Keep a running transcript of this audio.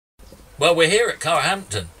Well, we're here at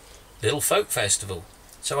Crampton, little folk festival.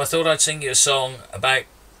 So I thought I'd sing you a song about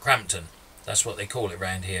Crampton. That's what they call it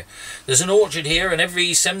round here. There's an orchard here, and every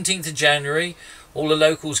 17th of January, all the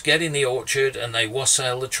locals get in the orchard and they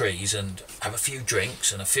wassail the trees and have a few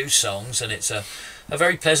drinks and a few songs, and it's a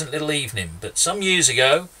very pleasant little evening. But some years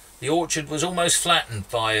ago, the orchard was almost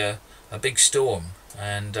flattened by a big storm,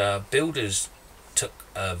 and builders took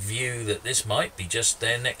a view that this might be just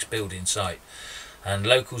their next building site, and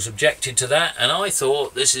locals objected to that, and I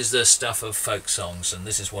thought, this is the stuff of folk songs, and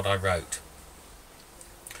this is what I wrote.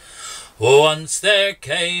 Once there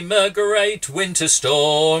came a great winter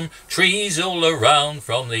storm, trees all around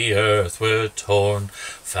from the earth were torn,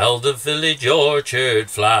 fell the village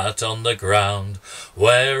orchard flat on the ground,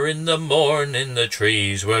 where in the morning the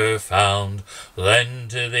trees were found. Then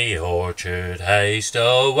to the orchard haste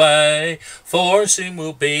away, for soon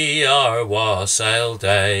will be our wassail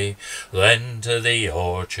day. Then to the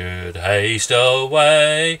orchard haste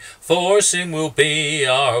away, for soon will be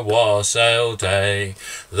our wassail day.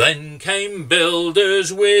 Then came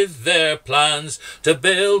builders with their plans to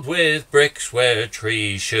build with bricks where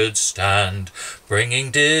trees should stand,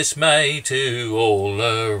 bringing dismay to all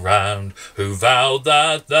around, who vowed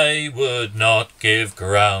that they would not give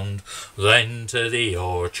ground. Then to the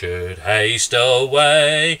orchard haste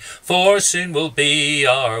away, for soon will be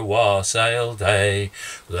our wassail day.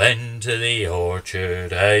 Then to the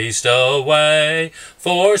orchard haste away,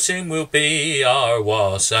 for soon will be our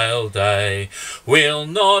wassail day. We'll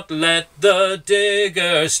not let the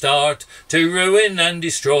digger start to ruin and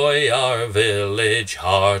destroy our village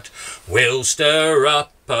heart. We'll stir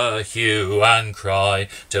up a hue and cry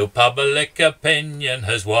till public opinion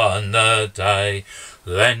has won the day.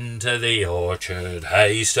 Then to the orchard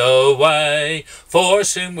haste away, for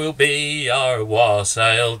soon will be our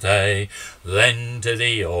wassail day. Then to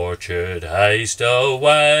the orchard haste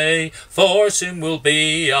away, for soon will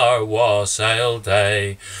be our wassail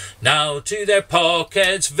day. Now to their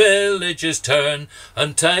pockets villagers turn,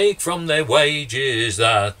 and take from their wages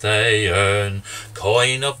that they earn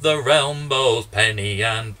coin of the realm, both penny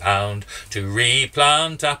and pound, to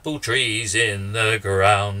replant apple trees in the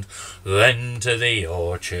ground. Then to the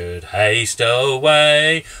orchard haste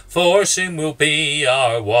away, for soon will be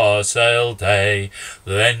our wassail day.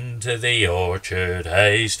 Then to the orchard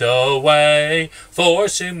haste away, for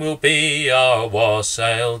soon will be our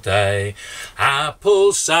wassail day.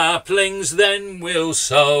 Apple saplings then we'll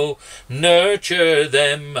sow, nurture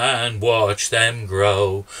them and watch them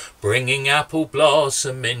grow, bringing apple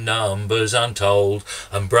blossom in numbers untold,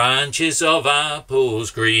 and branches of apples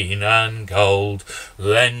green and gold.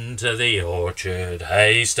 Then to the orchard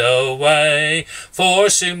haste away, for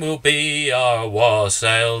soon will be our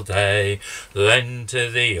wassail day. Then to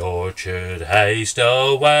the orchard haste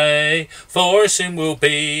away, for soon will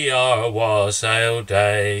be our wassail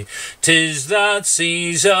day. 'Tis that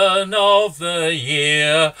season of the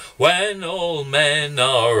year when all men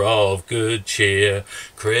are of good cheer.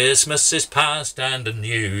 Christmas is past and a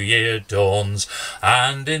new year dawns,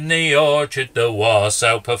 and in the orchard the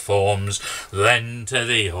wassail performs. Then to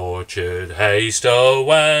the orchard haste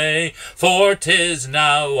away, for 'tis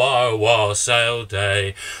now our wassail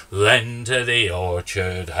day. Then to the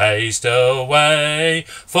orchard haste away,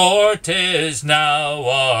 for 'tis now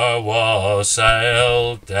our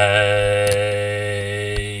wassail day.